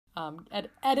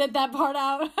Edit that part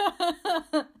out.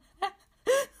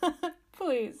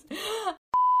 Please.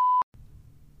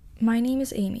 My name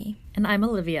is Amy. And I'm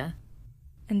Olivia.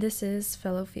 And this is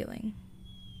Fellow Feeling.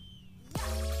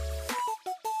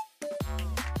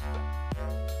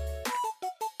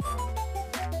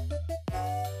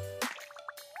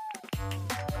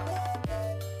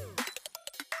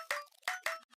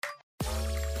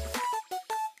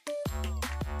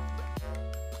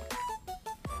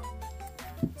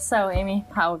 So, Amy,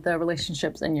 how have the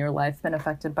relationships in your life been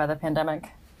affected by the pandemic?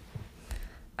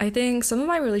 I think some of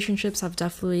my relationships have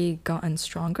definitely gotten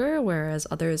stronger, whereas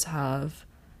others have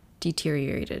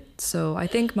deteriorated. So I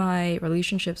think my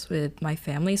relationships with my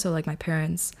family, so like my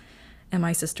parents and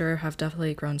my sister, have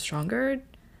definitely grown stronger.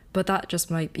 But that just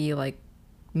might be like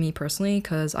me personally,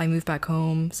 because I moved back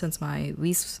home since my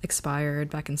lease expired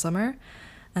back in summer.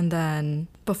 And then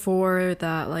before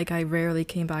that, like, I rarely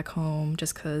came back home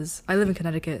just because I live in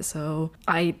Connecticut, so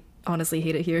I honestly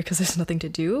hate it here because there's nothing to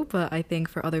do. But I think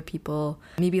for other people,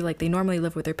 maybe like they normally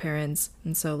live with their parents,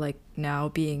 and so like now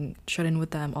being shut in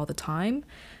with them all the time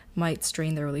might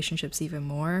strain their relationships even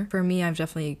more. For me, I've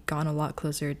definitely gotten a lot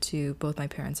closer to both my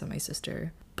parents and my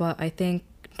sister. But I think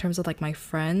in terms of like my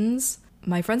friends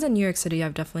in New York City,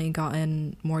 I've definitely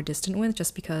gotten more distant with,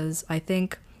 just because I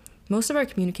think most of our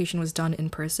communication was done in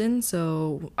person,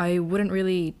 so we would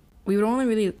only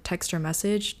really text or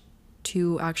message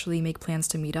to actually make plans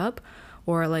to meet up,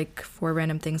 or like for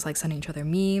random things like sending each other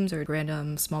memes or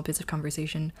random small bits of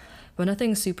conversation, but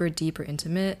nothing super deep or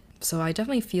intimate. So I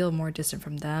definitely feel more distant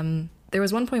from them. There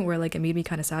was one point where like it made me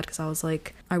kind of sad because I was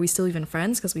like, are we still even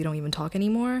friends because we don't even talk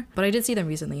anymore? But I did see them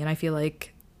recently, and I feel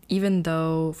like even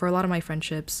though for a lot of my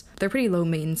friendships, they're pretty low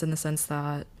maintenance in the sense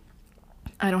that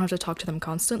I don't have to talk to them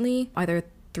constantly, either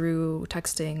through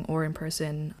texting or in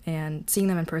person, and seeing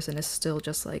them in person is still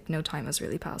just like no time has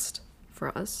really passed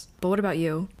for us. But what about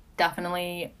you?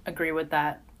 Definitely agree with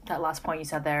that last point you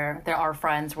said there. There are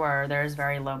friends where there's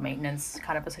very low maintenance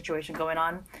kind of a situation going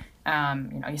on.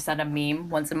 You send a meme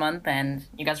once a month and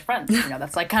you guys are friends.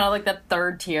 That's like kind of like that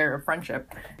third tier of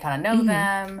friendship. You kind of know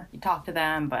them, you talk to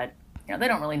them, but they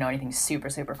don't really know anything super,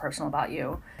 super personal about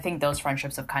you. I think those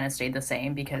friendships have kind of stayed the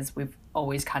same because we've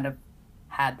always kind of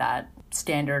had that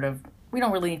standard of we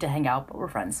don't really need to hang out, but we're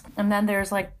friends. And then there's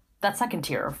like that second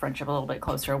tier of friendship a little bit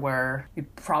closer where you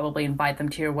probably invite them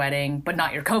to your wedding, but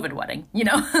not your COVID wedding,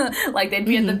 like they'd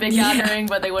be at the big gathering,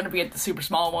 but they wouldn't be at the super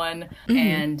small one.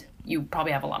 And you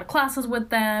probably have a lot of classes with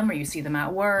them or you see them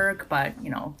at work, but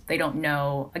they don't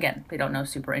know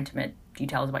super intimate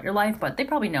details about your life, but they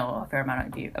probably know a fair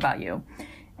amount about you.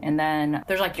 And then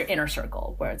there's like your inner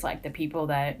circle where it's like the people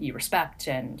that you respect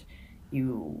and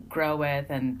you grow with,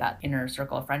 and that inner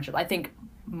circle of friendship. I think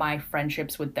my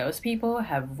friendships with those people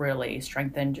have really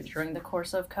strengthened during the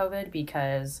course of COVID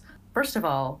because, first of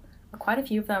all, quite a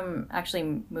few of them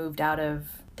actually moved out of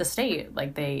the state.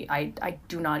 Like I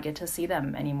do not get to see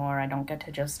them anymore. I don't get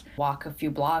to just walk a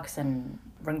few blocks and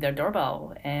ring their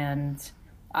doorbell. And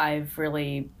I've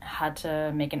really had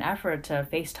to make an effort to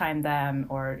FaceTime them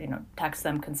or, text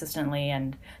them consistently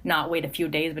and not wait a few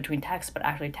days between texts, but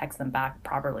actually text them back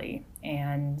properly.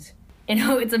 And,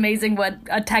 it's amazing what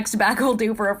a text back will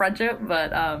do for a friendship.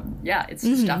 But it's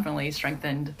just definitely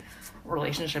strengthened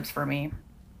relationships for me.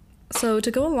 So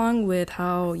to go along with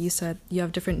how you said you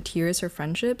have different tiers for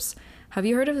friendships, have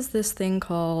you heard of this thing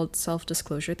called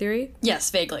self-disclosure theory? Yes,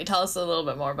 vaguely. Tell us a little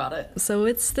bit more about it. So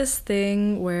it's this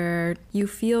thing where you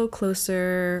feel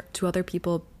closer to other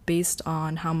people based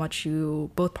on how much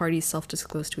both parties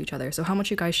self-disclose to each other. So how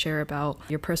much you guys share about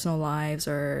your personal lives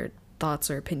or thoughts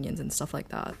or opinions and stuff like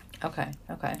that. Okay.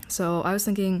 So I was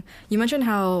thinking, you mentioned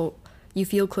how you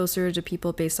feel closer to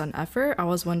people based on effort. I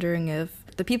was wondering if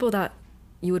the people that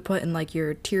you would put in like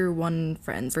your tier 1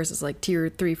 friends versus like tier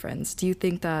 3 friends, do you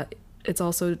think that it's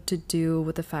also to do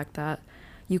with the fact that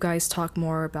you guys talk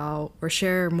more about or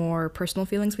share more personal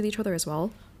feelings with each other as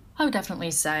well? I would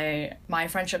definitely say my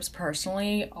friendships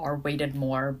personally are weighted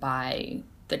more by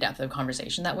the depth of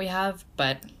conversation that we have,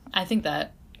 but I think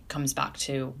that comes back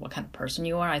to what kind of person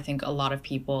you are. I think a lot of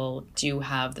people do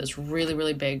have those really,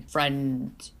 really big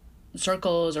friend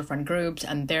circles or friend groups,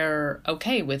 and they're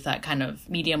okay with that kind of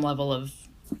medium level of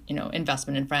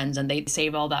investment in friends, and they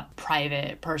save all that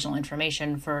private personal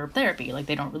information for therapy. Like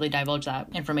they don't really divulge that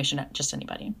information at just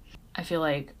anybody. I feel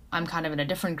like I'm kind of in a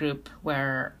different group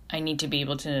where I need to be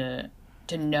able to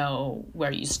know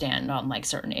where you stand on like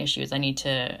certain issues. I need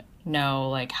to know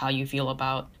like how you feel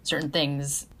about certain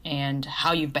things and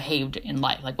how you've behaved in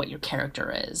life, like what your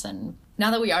character is. And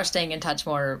now that we are staying in touch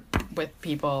more with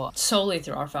people solely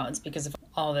through our phones because of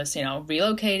all this,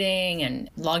 relocating and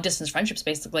long distance friendships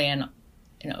basically, and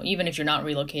even if you're not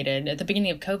relocated, at the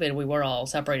beginning of COVID, we were all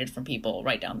separated from people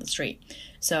right down the street.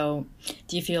 So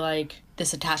do you feel like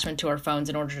this attachment to our phones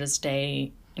in order to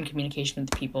stay in communication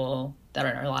with people that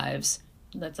are in our lives,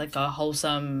 that's like a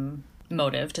wholesome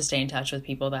motive to stay in touch with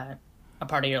people that are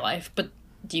part of your life? But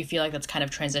do you feel like that's kind of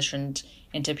transitioned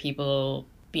into people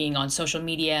being on social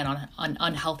media and on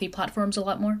unhealthy platforms a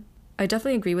lot more? I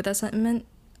definitely agree with that sentiment.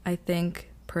 I think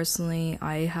personally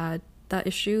I had that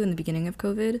issue in the beginning of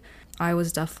COVID. I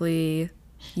was definitely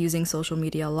using social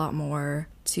media a lot more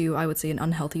to, I would say, an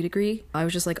unhealthy degree. I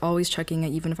was just like always checking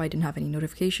it even if I didn't have any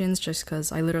notifications, just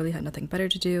because I literally had nothing better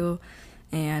to do.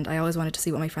 And I always wanted to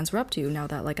see what my friends were up to now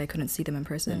that like I couldn't see them in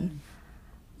person.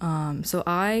 So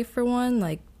I, for one,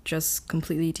 like just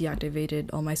completely deactivated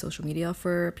all my social media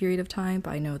for a period of time.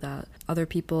 But I know that other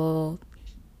people,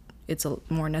 it's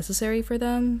more necessary for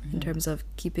them in terms of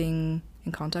keeping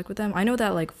in contact with them. I know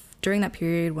that like during that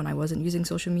period when I wasn't using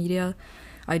social media,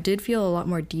 I did feel a lot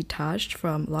more detached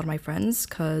from a lot of my friends,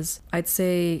 because I'd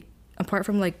say apart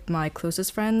from like my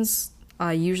closest friends,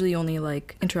 I usually only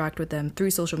like interact with them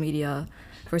through social media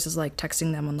versus like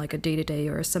texting them on like a day-to-day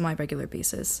or a semi-regular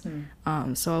basis.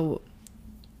 So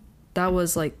that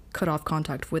was like cut off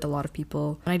contact with a lot of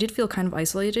people. And I did feel kind of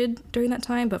isolated during that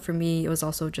time, but for me, it was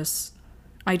also just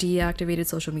I deactivated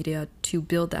social media to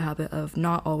build the habit of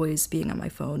not always being on my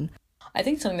phone. I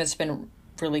think something that's been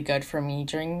really good for me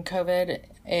during COVID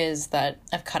is that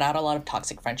I've cut out a lot of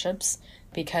toxic friendships,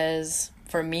 because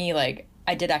for me, like,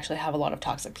 I did actually have a lot of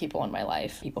toxic people in my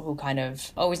life. People who kind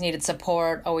of always needed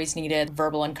support, always needed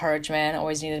verbal encouragement,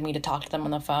 always needed me to talk to them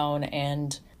on the phone,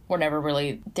 and were never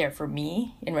really there for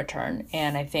me in return.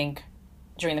 And I think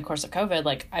during the course of COVID,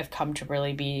 like, I've come to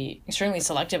really be extremely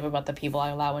selective about the people I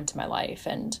allow into my life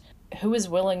and who is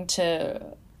willing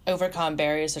to overcome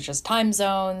barriers such as time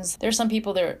zones. There's some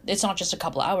people there, it's not just a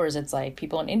couple hours, it's like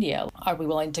people in India. Are we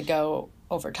willing to go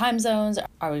over time zones?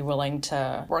 Are we willing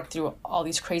to work through all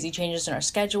these crazy changes in our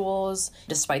schedules?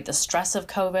 Despite the stress of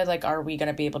COVID, like, are we going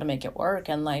to be able to make it work?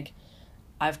 And like,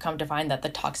 I've come to find that the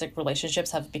toxic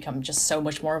relationships have become just so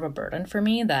much more of a burden for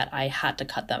me that I had to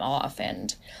cut them off.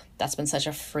 And that's been such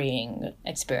a freeing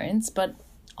experience, but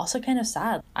also kind of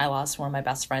sad. I lost one of my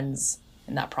best friends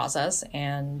in that process.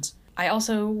 And I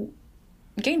also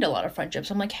gained a lot of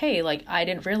friendships. I'm like, hey, like, I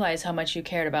didn't realize how much you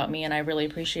cared about me, and I really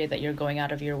appreciate that you're going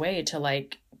out of your way to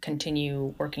like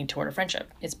continue working toward a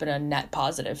friendship. It's been a net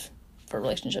positive for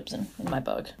relationships in my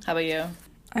book. How about you?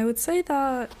 I would say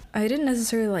that I didn't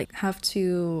necessarily like have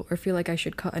to or feel like I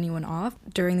should cut anyone off.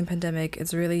 During the pandemic,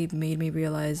 it's really made me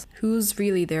realize who's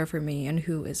really there for me and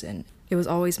who isn't. It was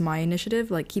always my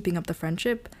initiative, like keeping up the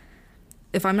friendship.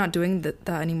 If I'm not doing that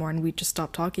anymore and we just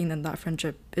stop talking, then that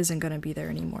friendship isn't going to be there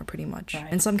anymore, pretty much. Right.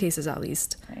 In some cases, at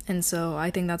least. Right. And so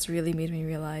I think that's really made me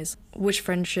realize which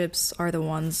friendships are the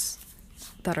ones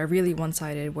that are really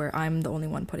one-sided, where I'm the only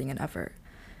one putting in effort.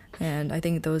 And I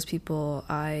think those people,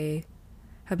 I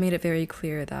have made it very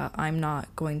clear that I'm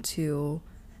not going to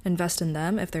invest in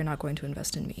them if they're not going to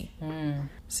invest in me.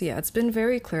 So yeah, it's been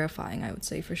very clarifying, I would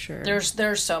say, for sure.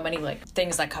 There's so many like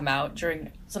things that come out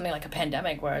during something like a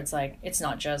pandemic where it's like, it's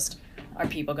not just, are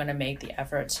people going to make the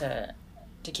effort to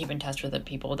keep in touch with the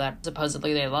people that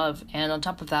supposedly they love? And on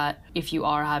top of that, if you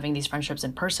are having these friendships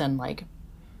in person, like,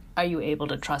 are you able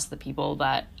to trust the people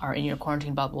that are in your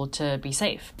quarantine bubble to be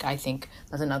safe? I think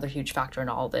that's another huge factor in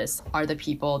all this. Are the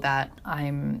people that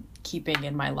I'm keeping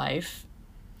in my life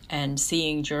and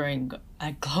seeing during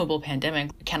a global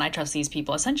pandemic, can I trust these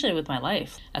people essentially with my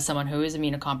life? As someone who is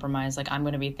immunocompromised, like, I'm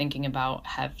going to be thinking about,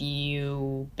 have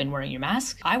you been wearing your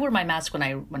mask? I wear my mask when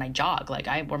I jog. Like,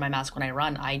 I wear my mask when I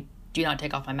run. I do not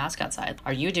take off my mask outside.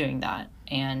 Are you doing that?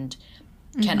 And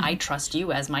can I trust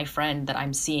you as my friend that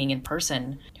I'm seeing in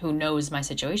person who knows my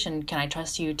situation? Can I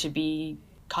trust you to be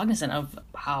cognizant of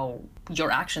how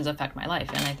your actions affect my life?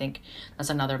 And I think that's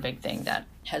another big thing that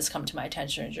has come to my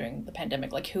attention during the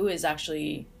pandemic. Like, who is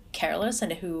actually careless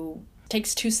and who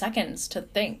takes 2 seconds to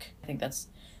think? I think it's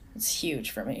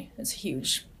huge for me. It's a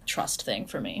huge trust thing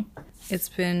for me. It's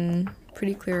been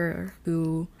pretty clear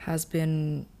who has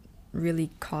been really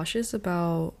cautious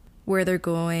about where they're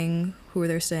going, who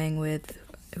they're staying with,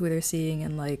 who they're seeing,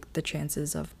 and like the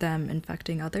chances of them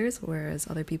infecting others, whereas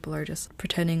other people are just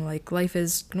pretending like life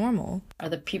is normal. Are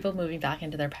the people moving back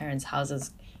into their parents'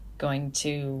 houses going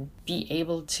to be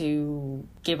able to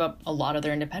give up a lot of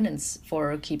their independence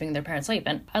for keeping their parents safe?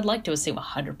 And I'd like to assume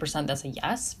 100% that's a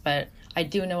yes, but I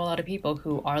do know a lot of people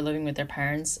who are living with their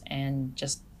parents and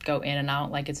just go in and out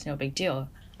like it's no big deal.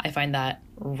 I find that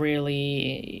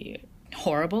really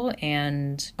horrible,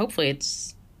 and hopefully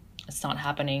it's it's not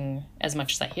happening as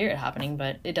much as I hear it happening,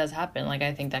 but it does happen. Like,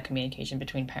 I think that communication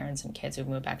between parents and kids who've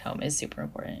moved back home is super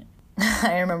important.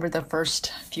 I remember the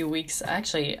first few weeks,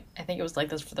 actually, I think it was like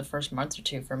this for the first month or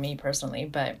two for me personally,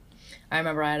 but I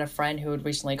remember I had a friend who had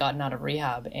recently gotten out of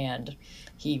rehab, and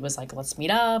he was like, let's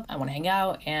meet up, I want to hang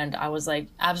out, and I was like,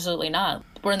 absolutely not.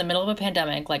 We're in the middle of a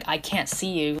pandemic, like, I can't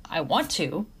see you. I want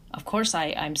to. Of course,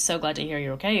 I'm so glad to hear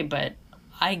you're okay, but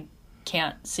I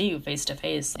can't see you face to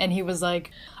face. And he was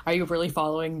like, are you really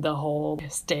following the whole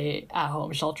stay at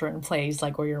home, shelter in place,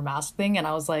 like, wear your mask thing? And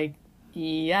I was like,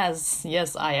 yes,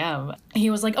 I am. He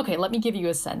was like, okay, let me give you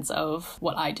a sense of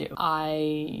what I do.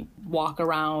 I walk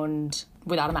around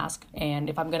without a mask, and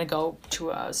if I'm gonna go to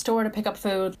a store to pick up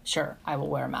food, sure, I will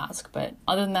wear a mask, but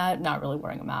other than that, not really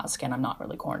wearing a mask, and I'm not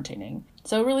really quarantining.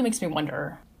 So it really makes me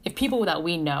wonder if people that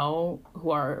we know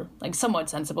who are like somewhat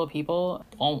sensible people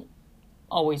won't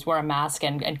always wear a mask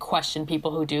and question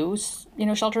people who do, you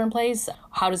know, shelter in place,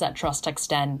 how does that trust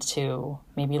extend to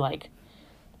maybe like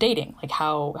dating? Like,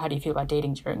 how do you feel about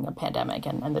dating during a pandemic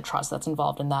and the trust that's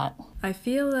involved in that? I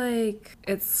feel like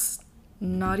it's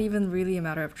not even really a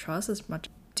matter of trust as much.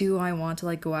 Do I want to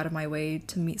like go out of my way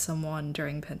to meet someone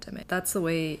during pandemic? That's the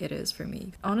way it is for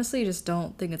me. Honestly, I just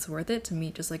don't think it's worth it to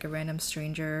meet just like a random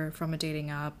stranger from a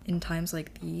dating app in times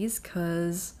like these,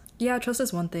 because yeah, trust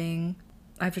is one thing.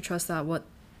 I have to trust that what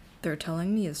they're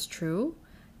telling me is true.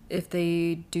 If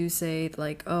they do say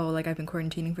like, oh, like I've been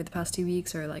quarantining for the past 2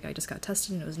 weeks, or like I just got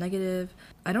tested and it was negative.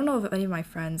 I don't know of any of my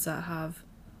friends that have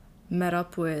met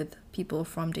up with people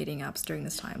from dating apps during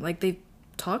this time. Like, they've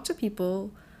talked to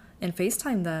people and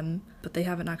FaceTime them, but they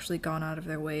haven't actually gone out of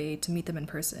their way to meet them in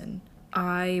person.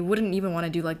 I wouldn't even want to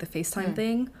do like the FaceTime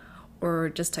thing or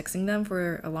just texting them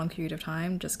for a long period of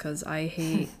time, just because I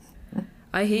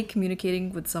hate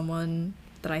communicating with someone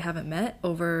that I haven't met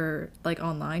over like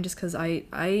online, just because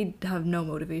I have no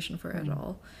motivation for it at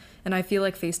all. And I feel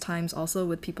like FaceTimes also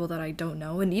with people that I don't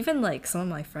know, and even like some of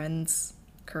my friends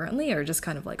currently are just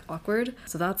kind of like awkward,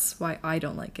 so that's why I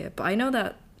don't like it. But I know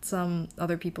that some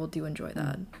other people do enjoy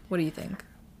that. What do you think?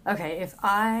 Okay, if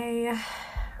I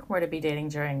were to be dating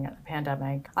during a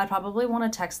pandemic, I'd probably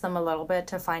want to text them a little bit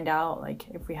to find out like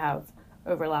if we have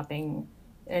overlapping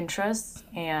interests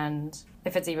and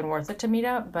if it's even worth it to meet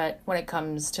up. But when it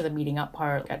comes to the meeting up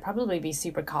part, I'd probably be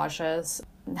super cautious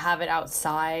and have it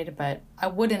outside, but I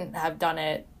wouldn't have done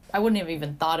it. I wouldn't have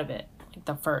even thought of it like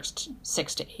the first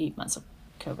 6 to 8 months of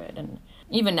COVID. And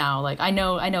even now, like I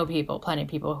know people, plenty of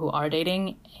people who are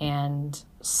dating, and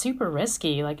super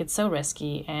risky. Like, it's so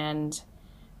risky, and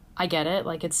I get it.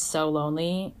 Like, it's so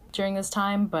lonely during this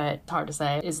time, but it's hard to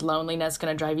say. Is loneliness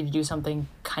going to drive you to do something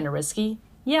kind of risky?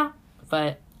 Yeah,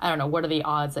 but I don't know. What are the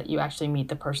odds that you actually meet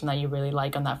the person that you really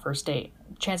like on that first date?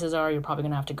 Chances are you're probably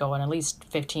going to have to go on at least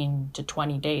 15 to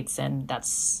 20 dates, and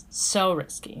that's so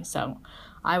risky. So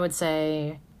I would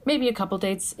say maybe a couple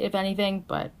dates, if anything,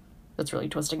 but that's really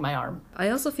twisting my arm. I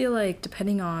also feel like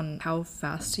depending on how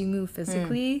fast you move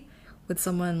physically with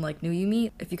someone like new you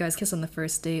meet, if you guys kiss on the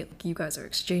first date, like, you guys are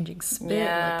exchanging spit.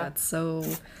 Yeah. Like, that's so,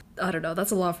 I don't know,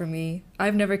 that's a lot for me.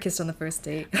 I've never kissed on the first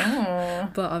date,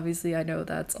 but obviously I know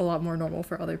that's a lot more normal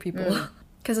for other people.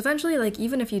 Because eventually, like,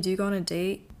 even if you do go on a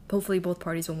date, hopefully both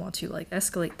parties will want to like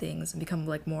escalate things and become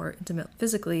like more intimate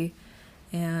physically,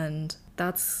 and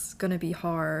that's gonna be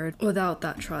hard without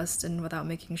that trust and without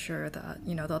making sure that,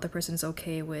 you know, the other person is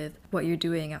okay with what you're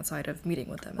doing outside of meeting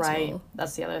with them as well.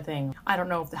 That's the other thing. I don't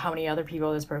know how many other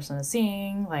people this person is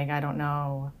seeing. Like, I don't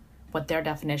know what their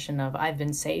definition of I've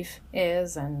been safe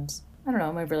is, and I don't know,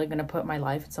 am I really gonna put my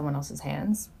life in someone else's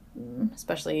hands?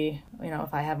 Especially, you know,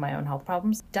 if I have my own health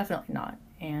problems? Definitely not.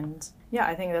 And yeah,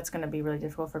 I think that's going to be really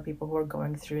difficult for people who are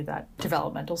going through that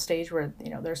developmental stage where, you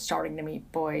know, they're starting to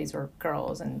meet boys or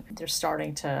girls and they're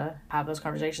starting to have those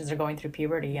conversations. They're going through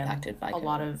puberty, and a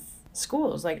lot of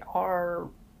schools like are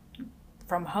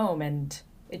from home, and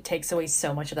it takes away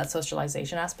so much of that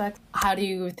socialization aspect. How do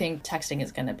you think texting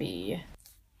is going to be?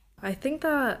 I think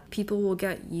that people will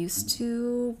get used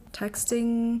to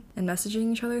texting and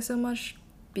messaging each other so much,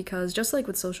 because just like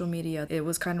with social media, it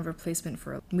was kind of a replacement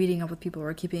for meeting up with people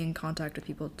or keeping in contact with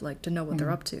people, like, to know what they're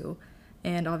up to.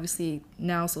 And obviously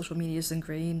now social media is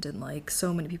ingrained in like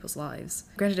so many people's lives.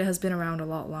 Granted, it has been around a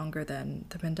lot longer than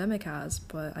the pandemic has,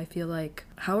 but I feel like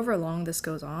however long this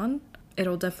goes on,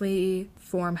 it'll definitely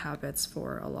form habits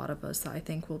for a lot of us that I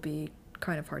think will be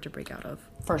kind of hard to break out of.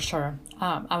 For sure.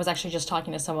 I was actually just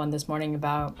talking to someone this morning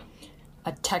about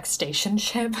a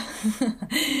textationship.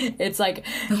 It's like,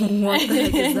 what the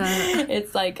heck is that?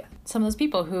 It's like some of those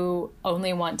people who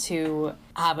only want to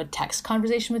have a text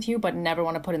conversation with you but never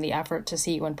want to put in the effort to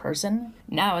see you in person.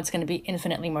 Now it's going to be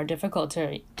infinitely more difficult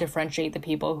to differentiate the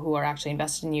people who are actually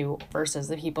invested in you versus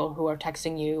the people who are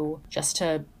texting you just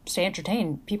to stay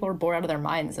entertained. People are bored out of their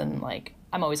minds, and like,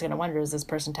 I'm always going to wonder, is this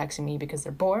person texting me because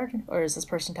they're bored, or is this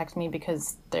person texting me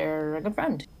because they're a good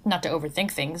friend? Not to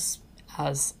overthink things,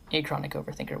 as a chronic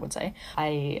overthinker would say.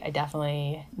 I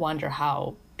definitely wonder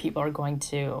how people are going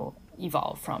to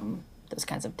evolve from those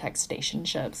kinds of text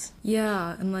stationships.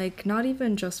 Yeah, and like not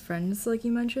even just friends like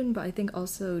you mentioned, but I think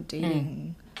also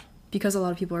dating. Because a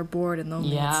lot of people are bored and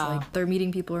lonely. Yeah. It's like they're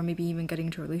meeting people or maybe even getting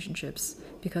into relationships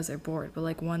because they're bored. But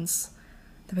like once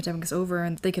the pandemic is over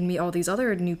and they can meet all these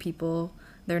other new people,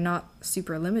 they're not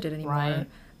super limited anymore. Right.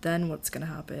 Then what's gonna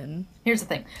happen? Here's the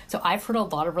thing. So I've heard a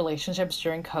lot of relationships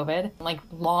during COVID, like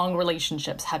long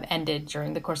relationships have ended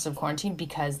during the course of quarantine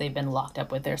because they've been locked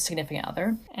up with their significant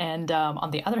other. And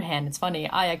on the other hand, it's funny,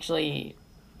 I actually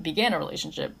began a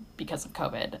relationship because of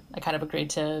COVID. I kind of agreed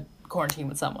to quarantine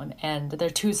with someone, and there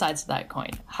are two sides to that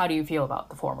coin. How do you feel about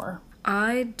the former?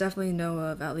 I definitely know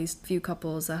of at least a few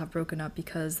couples that have broken up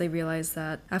because they realized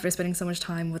that after spending so much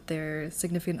time with their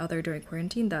significant other during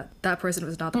quarantine, that that person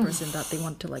was not the person that they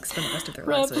wanted to like spend the rest of their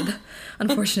lives with,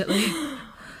 unfortunately.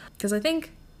 Because I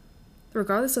think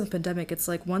regardless of the pandemic, it's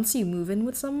like once you move in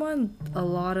with someone, a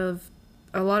lot of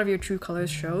your true colors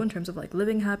show in terms of like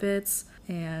living habits.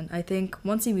 And I think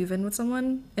once you move in with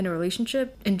someone in a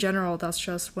relationship, in general, that's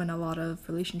just when a lot of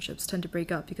relationships tend to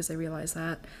break up because they realize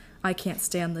that I can't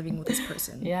stand living with this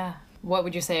person. Yeah. What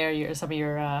would you say are some of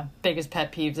your biggest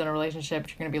pet peeves in a relationship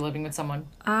if you're going to be living with someone?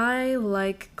 I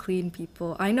like clean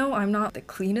people. I know I'm not the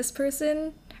cleanest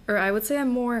person, or I would say I'm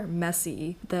more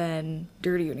messy than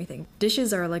dirty or anything.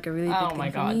 Dishes are like a really big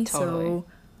thing for me, totally. so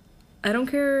I don't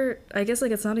care. I guess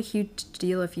like it's not a huge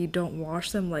deal if you don't wash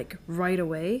them like right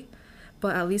away,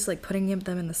 but at least like putting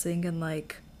them in the sink and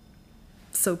like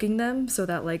soaking them so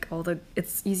that like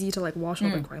it's easy to like wash all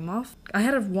the grime off. I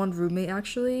had one roommate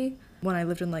actually when I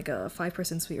lived in like a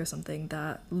 5-person suite or something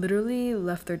that literally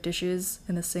left their dishes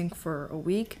in the sink for a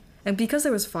week, and because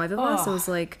there was 5 of us, it was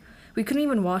like we couldn't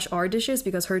even wash our dishes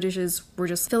because her dishes were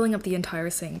just filling up the entire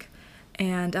sink.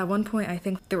 And at one point I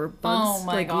think there were bugs,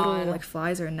 little like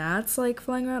flies or gnats like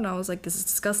flying around, and I was like, this is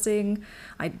disgusting,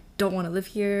 I don't want to live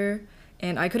here.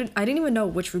 And I didn't even know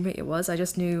which roommate it was. I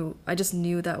just knew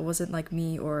that it wasn't like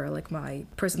me or like my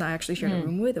person I actually shared a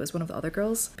room with. It was one of the other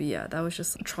girls. But yeah, that was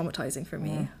just traumatizing for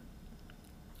me.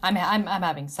 I'm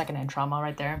having secondhand trauma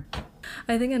right there.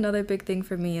 I think another big thing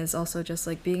for me is also just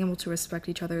like being able to respect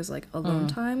each other's like alone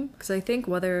time. Because I think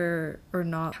whether or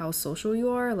not how social you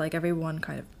are, like everyone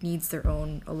kind of needs their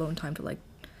own alone time to like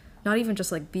not even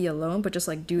just like be alone, but just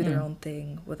like do their own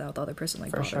thing without the other person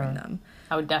like bothering them.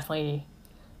 I would definitely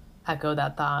echo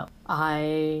that thought.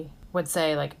 I would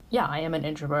say like, yeah, I am an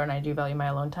introvert and I do value my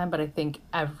alone time, but I think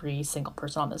every single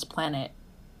person on this planet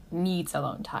needs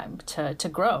alone time to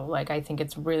grow. Like, I think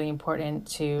it's really important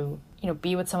to,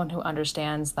 be with someone who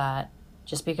understands that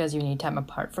just because you need time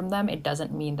apart from them, it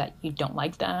doesn't mean that you don't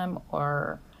like them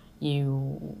or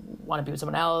you want to be with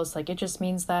someone else. Like, it just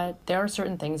means that there are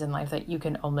certain things in life that you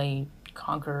can only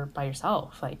conquer by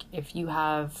yourself. Like, if you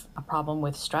have a problem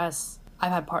with stress,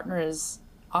 I've had partners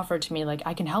offer to me like,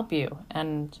 I can help you,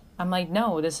 and I'm like,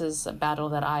 no, this is a battle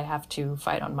that I have to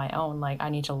fight on my own. Like, I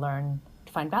need to learn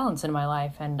to find balance in my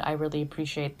life, and I really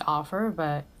appreciate the offer,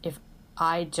 but if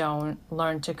I don't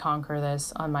learn to conquer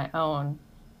this on my own,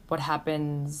 what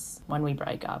happens when we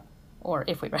break up, or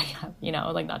if we break up,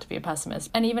 like, not to be a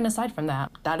pessimist. And even aside from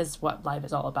that, that is what life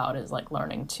is all about, is like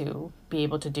learning to be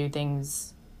able to do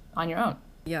things on your own.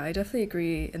 Yeah, I definitely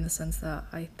agree in the sense that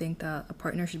I think that a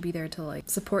partner should be there to like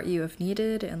support you if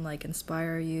needed and like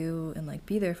inspire you and like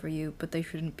be there for you, but they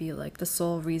shouldn't be like the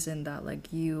sole reason that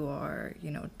like you are,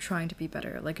 trying to be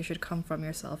better. Like, it should come from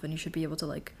yourself and you should be able to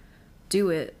like do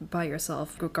it by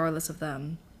yourself regardless of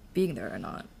them being there or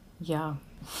not. Yeah.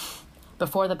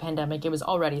 Before the pandemic, it was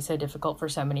already so difficult for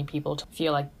so many people to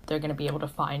feel like they're going to be able to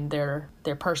find their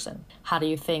person. How do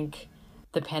you think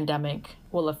the pandemic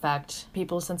will affect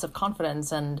people's sense of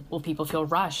confidence, and will people feel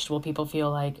rushed? Will people feel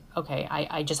like, okay,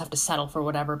 I just have to settle for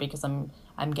whatever because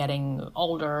I'm getting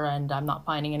older and I'm not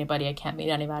finding anybody, I can't meet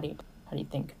anybody? How do you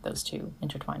think those two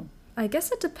intertwine? I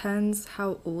guess it depends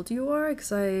how old you are,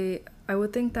 because I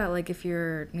would think that like if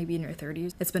you're maybe in your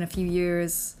 30s, it's been a few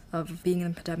years of being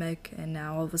in the pandemic, and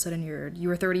now all of a sudden you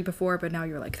were 30 before, but now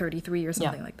you're like 33 or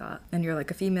something like that, and you're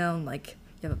like a female and like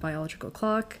you have a biological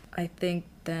clock. I think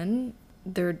then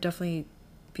there'd definitely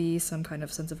be some kind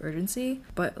of sense of urgency.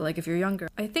 But like if you're younger,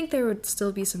 I think there would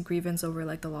still be some grievance over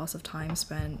like the loss of time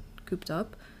spent cooped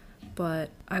up. but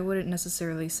I wouldn't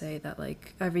necessarily say that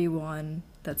like everyone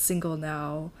that's single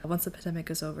now, once the pandemic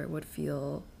is over, would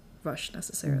feel rushed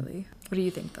necessarily. What do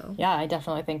you think though? Yeah, I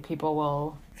definitely think people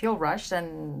will feel rushed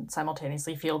and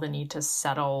simultaneously feel the need to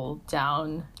settle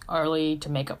down early to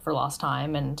make up for lost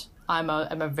time. And I'm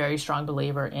a very strong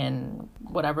believer in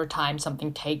whatever time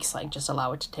something takes, like just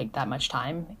allow it to take that much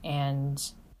time. And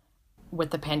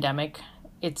with the pandemic,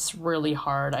 it's really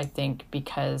hard, I think,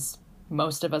 because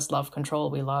most of us love control.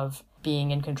 We love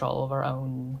being in control of our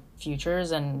own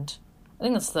futures. And I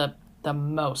think that's the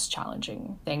most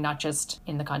challenging thing, not just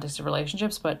in the context of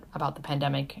relationships, but about the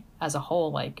pandemic as a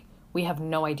whole. Like, we have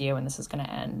no idea when this is going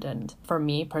to end. And for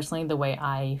me personally, the way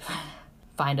I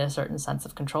find a certain sense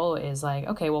of control is like,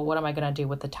 okay, well, what am I going to do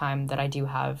with the time that I do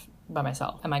have by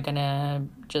myself? Am I going to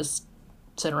just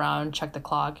sit around, check the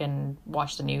clock, and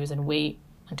watch the news and wait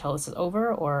until this is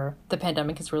over? Or the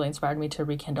pandemic has really inspired me to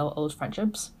rekindle old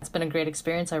friendships. It's been a great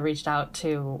experience. I reached out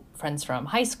to friends from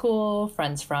high school,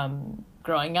 friends from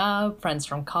growing up, friends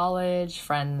from college,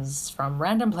 friends from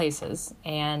random places.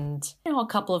 And, a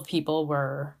couple of people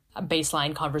were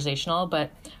baseline conversational,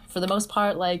 but for the most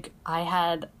part, like, I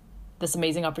had this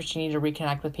amazing opportunity to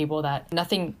reconnect with people that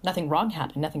nothing wrong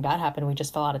happened, nothing bad happened. We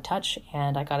just fell out of touch,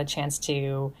 and I got a chance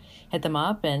to hit them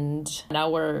up, and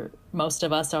now most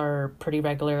of us are pretty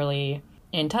regularly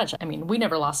in touch. I mean, we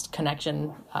never lost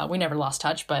connection, we never lost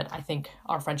touch, but I think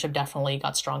our friendship definitely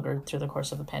got stronger through the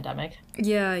course of the pandemic.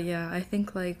 Yeah, I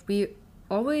think like we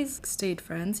always stayed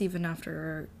friends even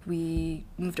after we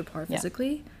moved apart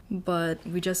physically, but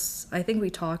I think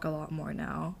we talk a lot more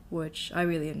now, which I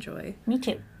really enjoy. Me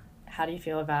too. How do you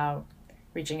feel about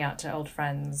reaching out to old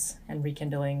friends and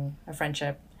rekindling a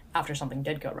friendship after something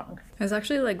did go wrong? There's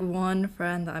actually like one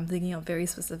friend that I'm thinking of very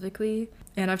specifically,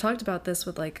 and I've talked about this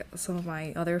with like some of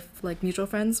my other like mutual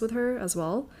friends with her as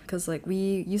well, because like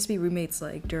we used to be roommates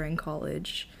like during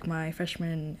college, my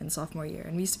freshman and sophomore year,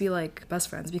 and we used to be like best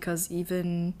friends because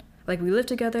even like we lived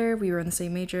together, we were in the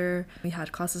same major, we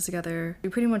had classes together, we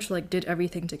pretty much like did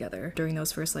everything together during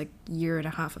those first like year and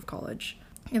a half of college.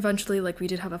 Eventually, like, we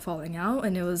did have a falling out,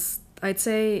 and I'd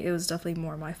say it was definitely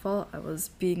more my fault. I was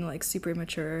being, like, super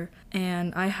immature,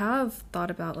 and I have thought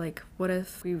about, like, what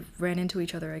if we ran into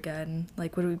each other again?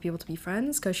 Like, would we be able to be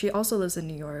friends? Because she also lives in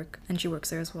New York, and she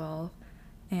works there as well,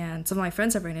 and some of my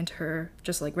friends have ran into her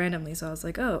just, like, randomly, so I was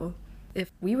like, oh,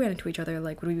 if we ran into each other,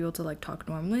 like, would we be able to, like, talk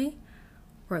normally?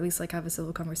 Or at least, like, have a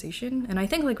civil conversation? And I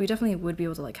think, like, we definitely would be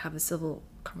able to, like, have a civil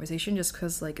conversation just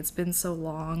because, like, it's been so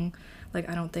long. Like,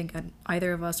 I don't think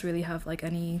either of us really have, like,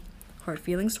 any hard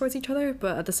feelings towards each other.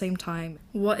 But at the same time,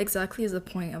 what exactly is the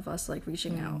point of us, like,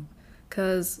 reaching out?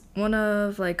 Because one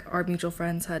of, like, our mutual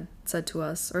friends had said to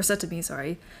me,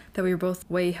 that we were both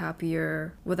way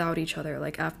happier without each other,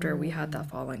 like, after we had that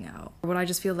falling out. Would I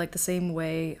just feel, like, the same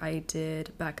way I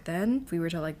did back then if we were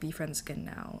to, like, be friends again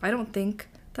now? I don't think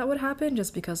that would happen,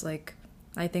 just because like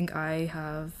I think I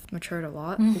have matured a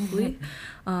lot, hopefully,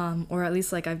 or at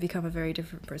least like I've become a very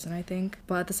different person, I think.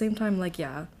 But at the same time, like,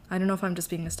 yeah, I don't know if I'm just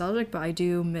being nostalgic, but I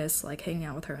do miss like hanging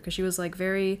out with her, because she was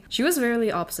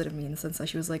very opposite of me in the sense that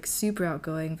she was like super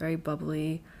outgoing, very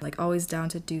bubbly, like always down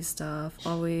to do stuff,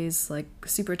 always like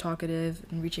super talkative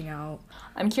and reaching out.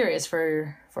 I'm curious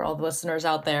for all the listeners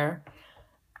out there,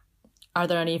 are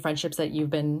there any friendships that you've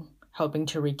been hoping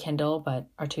to rekindle but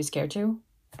are too scared to?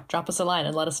 Drop us a line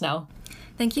and let us know.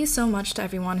 Thank you so much to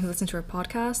everyone who listened to our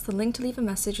podcast. The link to leave a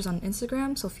message is on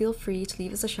Instagram, so feel free to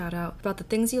leave us a shout out about the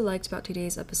things you liked about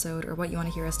today's episode or what you want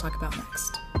to hear us talk about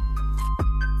next.